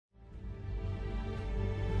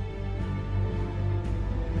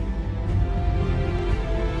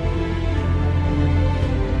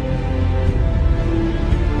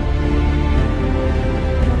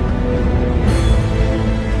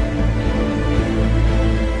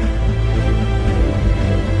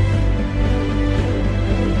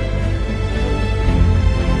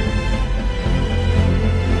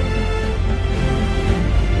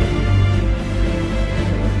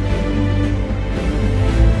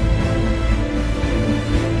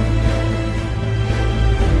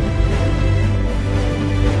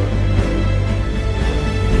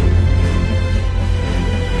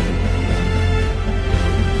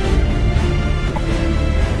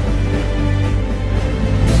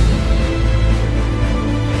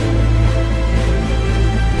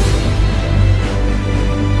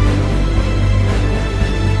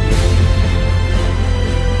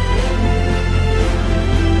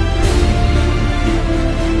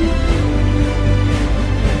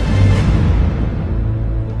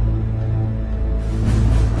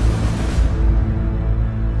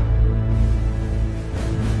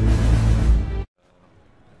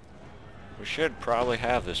should probably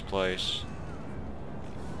have this place,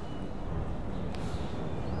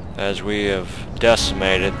 as we have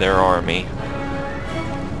decimated their army.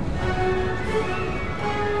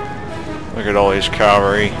 Look at all these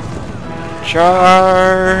cavalry.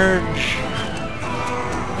 Charge!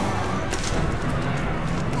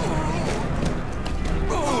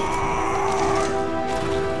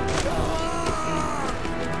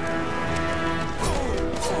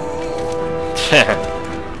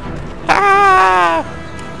 Ah!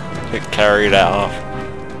 Get carried off.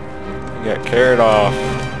 You got carried off.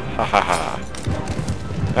 Ha ha ha.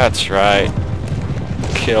 That's right.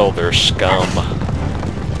 Kill their scum.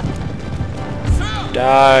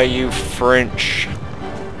 Die, you French.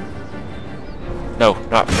 No,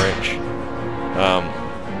 not French.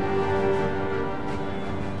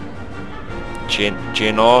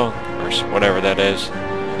 Gino, or whatever that is.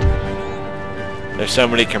 If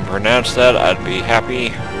somebody can pronounce that, I'd be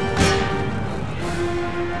happy.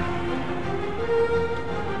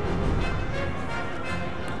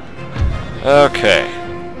 Okay,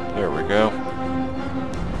 there we go.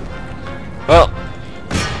 Well,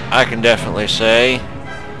 I can definitely say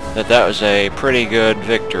that that was a pretty good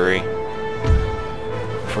victory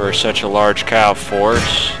for such a large cavalry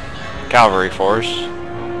force.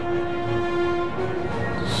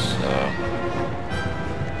 So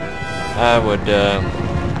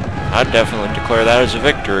I'd definitely declare that as a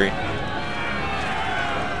victory.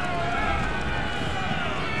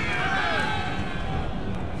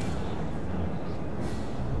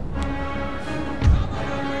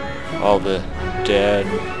 All the dead,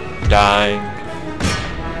 dying.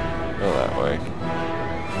 Go that way.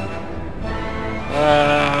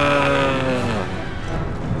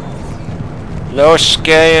 No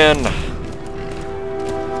scan.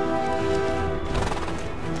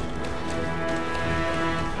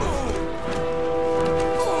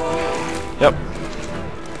 Yep.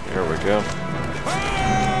 Here we go.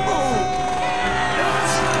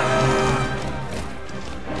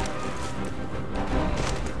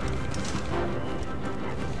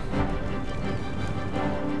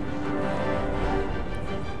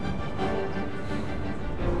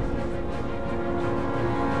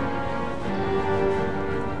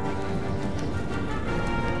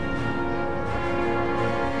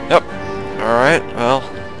 Yep. Alright, well,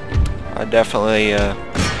 I definitely,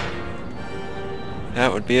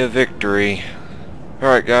 that would be a victory.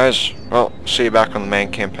 Alright guys, well, see you back on the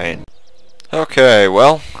main campaign. Okay,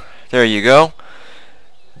 well, there you go.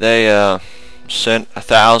 They, sent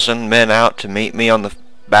 1,000 men out to meet me on the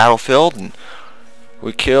battlefield, and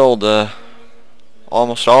we killed,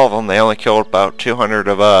 almost all of them. They only killed about 200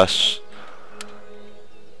 of us.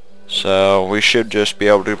 So, we should just be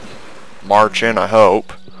able to march in, I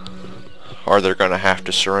hope. Or they're going to have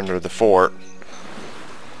to surrender the fort.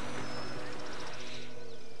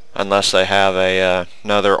 Unless they have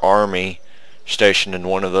another army stationed in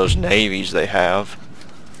one of those navies they have.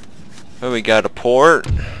 But we got a port.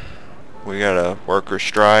 We got a worker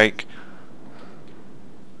strike.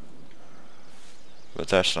 But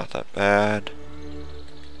that's not that bad.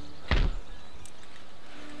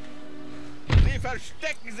 Sie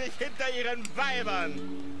verstecken sich hinter ihren Weibern.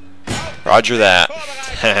 Roger that.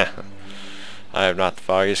 I have not the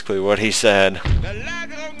foggiest clue what he said.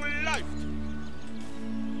 Belagerung läuft.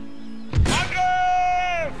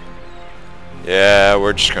 Angriff! Yeah,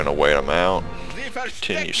 we're just gonna wait them out. Sie Continue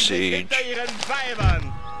verstecken sich siege. hinter ihren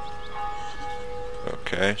Weibern.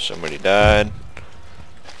 Okay, somebody died.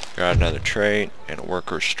 Got another trait and a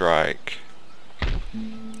worker strike.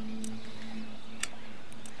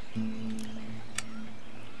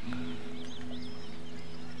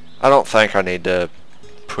 I don't think I need to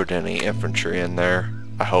put any infantry in there.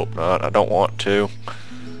 I hope not. I don't want to.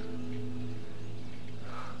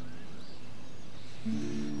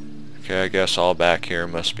 Okay, I guess all back here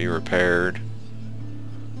must be repaired.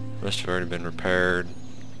 Must have already been repaired.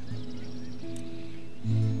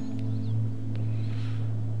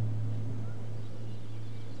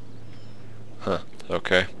 Huh,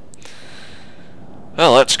 okay.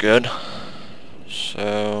 Well, that's good.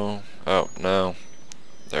 So, oh, no.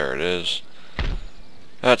 There it is.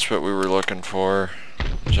 That's what we were looking for.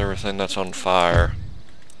 Is everything that's on fire.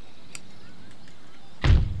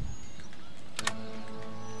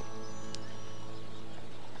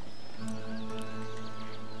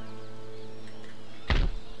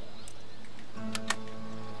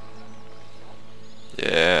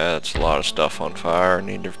 Yeah, that's a lot of stuff on fire.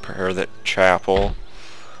 Need to repair that chapel.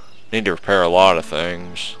 Need to repair a lot of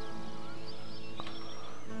things.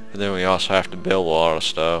 But then we also have to build a lot of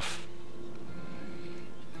stuff.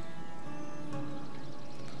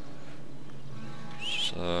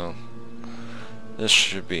 So, This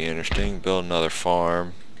should be interesting. Build another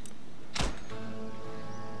farm.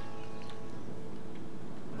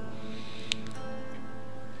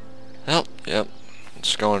 Oh, yep.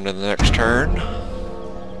 Let's go into the next turn.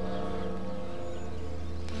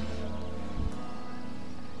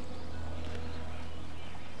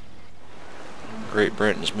 Great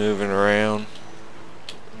Britain's moving around.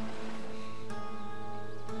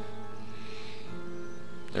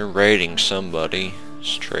 They're raiding somebody.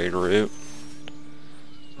 It's trade route.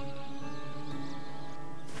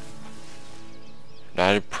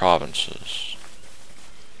 United Provinces.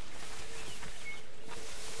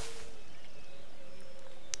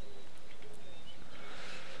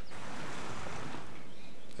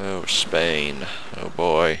 Oh, Spain. Oh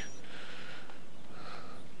boy.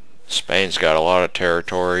 Spain's got a lot of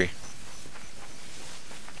territory.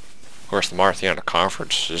 Of course, the Marthiana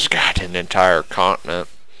Conference has got an entire continent.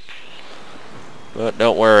 But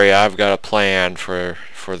don't worry, I've got a plan for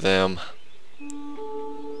them.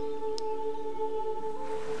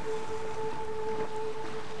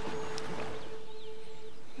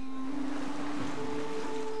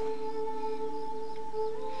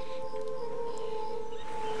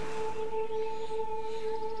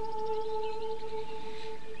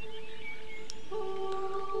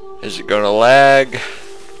 Is it gonna lag?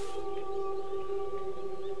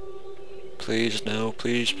 Please no,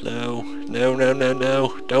 please no. No, no, no,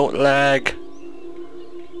 no. Don't lag.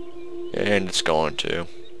 And it's going to.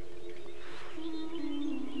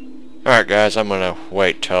 Alright guys, I'm gonna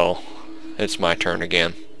wait till it's my turn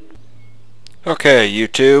again. Okay,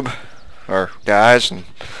 YouTube, or guys and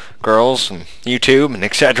girls and YouTube and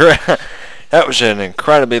etc. That was an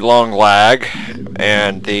incredibly long lag,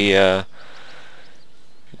 and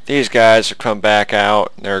these guys have come back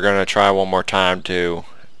out. They're gonna try one more time to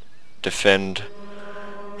defend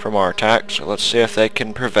from our attack, so let's see if they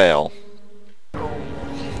can prevail.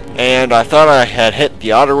 And I thought I had hit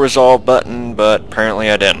the auto resolve button, but apparently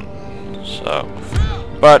I didn't. So,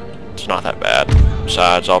 but it's not that bad.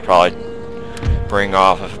 Besides, I'll probably bring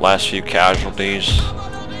off the last few casualties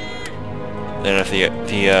than if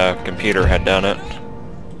the computer had done it.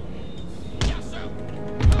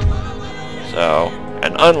 So,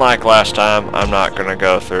 and unlike last time, I'm not gonna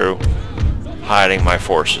go through hiding my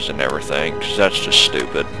forces and everything, because that's just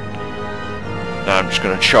stupid. Now I'm just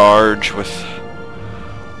gonna charge with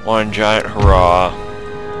one giant hurrah.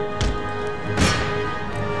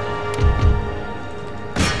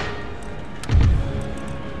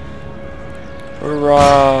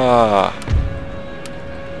 Hurrah!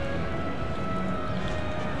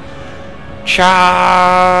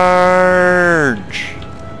 Charge!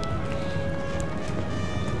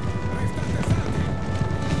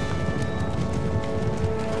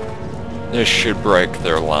 This should break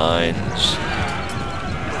their lines.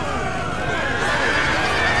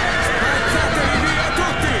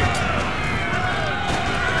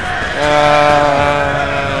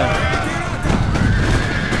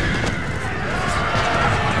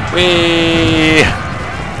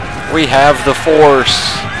 We have the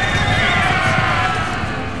force.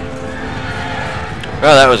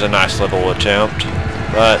 Well, that was a nice little attempt,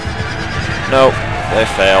 but nope, they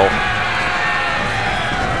failed.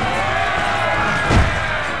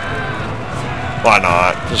 Why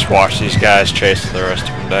not? Just watch these guys chase the rest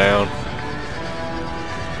of them down.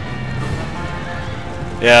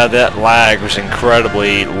 Yeah, that lag was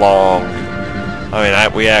incredibly long. I mean, I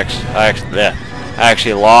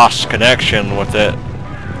actually lost connection with it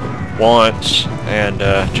once, and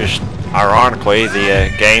just ironically,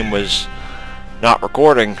 the game was not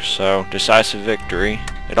recording, so decisive victory.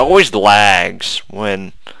 It always lags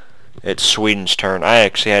when it's Sweden's turn. I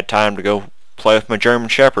actually had time to go play with my German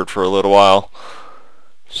Shepherd for a little while.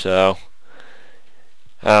 So,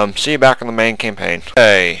 see you back on the main campaign.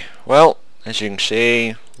 Okay, well, as you can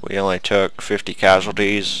see, we only took 50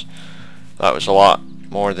 casualties. That was a lot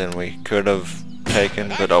more than we could have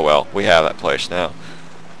taken, but oh well, we have that place now.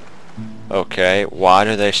 Okay, why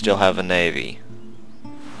do they still have a navy?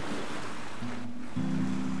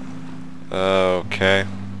 Okay,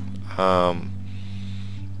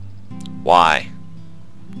 why?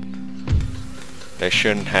 They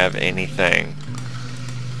shouldn't have anything.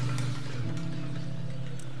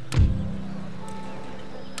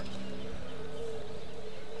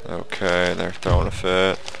 Okay, they're throwing a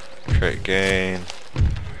fit. Trade gain.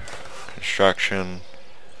 Construction.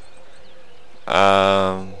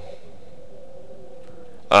 Oh,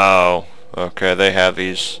 okay, they have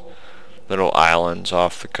these little islands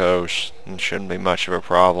off the coast. It shouldn't be much of a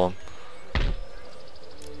problem. Of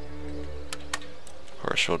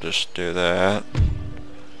course, we'll just do that.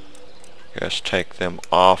 Guess take them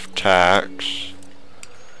off tax.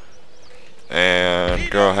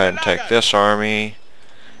 go ahead and take this army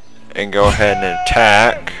and go ahead and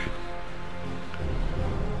attack.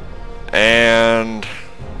 And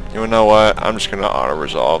you know what? I'm just going to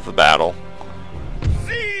auto-resolve the battle.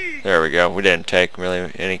 There we go. We didn't take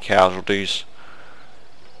really any casualties.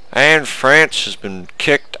 And France has been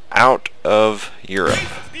kicked out of Europe.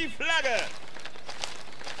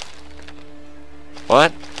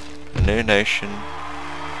 What? A new nation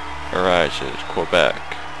arises. Quebec.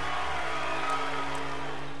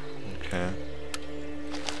 Okay.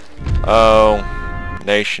 Oh,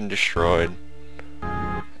 nation destroyed.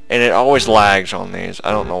 And it always lags on these.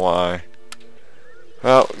 I don't know why.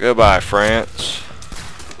 Well, goodbye, France.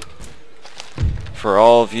 For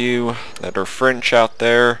all of you that are French out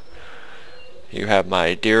there, you have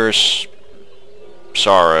my dearest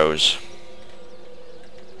sorrows.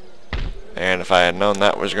 And if I had known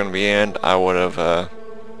that was going to be the end, I would have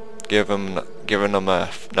given them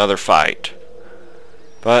another fight.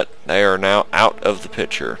 But they are now out of the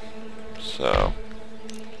picture. So,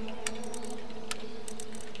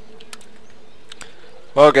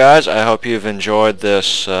 well, guys, I hope you've enjoyed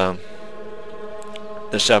this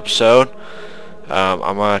this episode.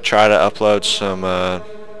 I'm gonna try to upload some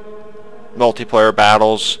multiplayer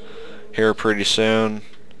battles here pretty soon.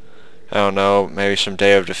 I don't know, maybe some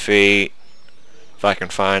Day of Defeat, if I can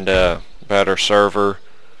find a better server,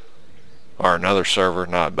 or another server,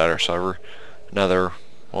 not a better server, another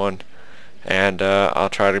one, and I'll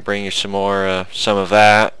try to bring you some more, some of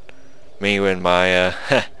that, me and my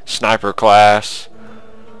sniper class.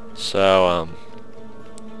 So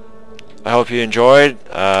I hope you enjoyed.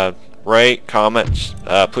 Rate, comments,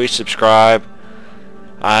 please subscribe.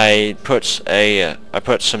 I put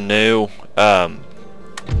some new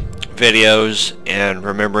videos in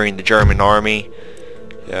remembering the German army.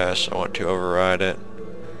 Yes, I want to override it.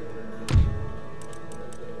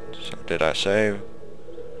 So did I save?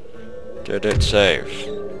 Did it save?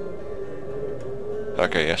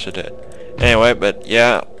 Okay, yes it did. Anyway, but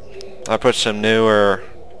yeah, I put some new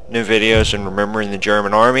videos in remembering the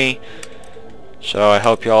German army. So I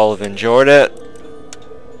hope y'all have enjoyed it,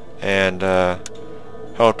 and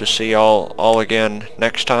hope to see y'all all again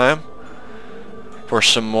next time for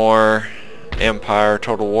some more Empire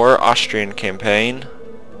Total War Austrian campaign.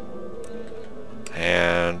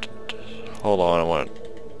 And hold on,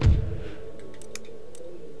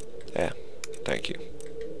 yeah, thank you.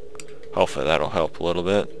 Hopefully that'll help a little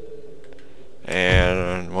bit. And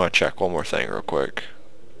I want to check one more thing real quick.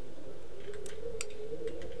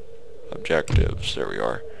 Objectives, there we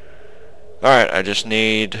are. Alright, I just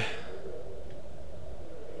need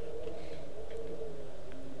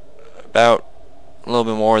about a little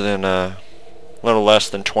bit more than a little less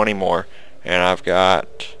than 20 more, and I've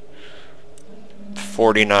got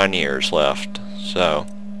 49 years left. So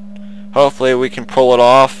hopefully we can pull it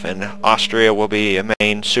off, and Austria will be a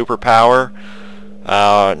main superpower.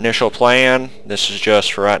 Initial plan, this is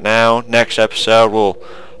just for right now. Next episode will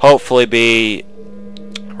hopefully be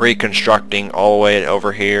reconstructing all the way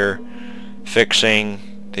over here,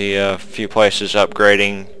 fixing the few places,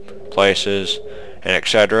 upgrading places, and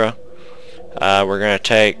etc. We're going to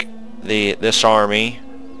take this army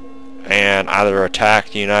and either attack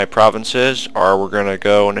the United Provinces, or we're going to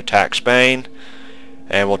go and attack Spain,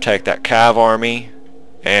 and we'll take that Cav army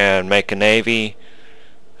and make a navy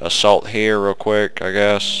assault here real quick, I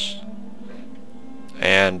guess.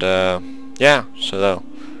 And yeah, so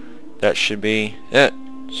that should be it.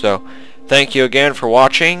 So thank you again for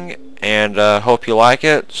watching, and hope you like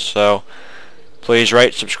it. So please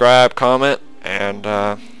rate, subscribe, comment, and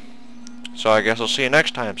so I guess I'll see you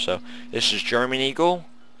next time. So this is German Eagle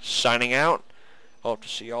signing out. Hope to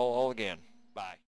see y'all all again.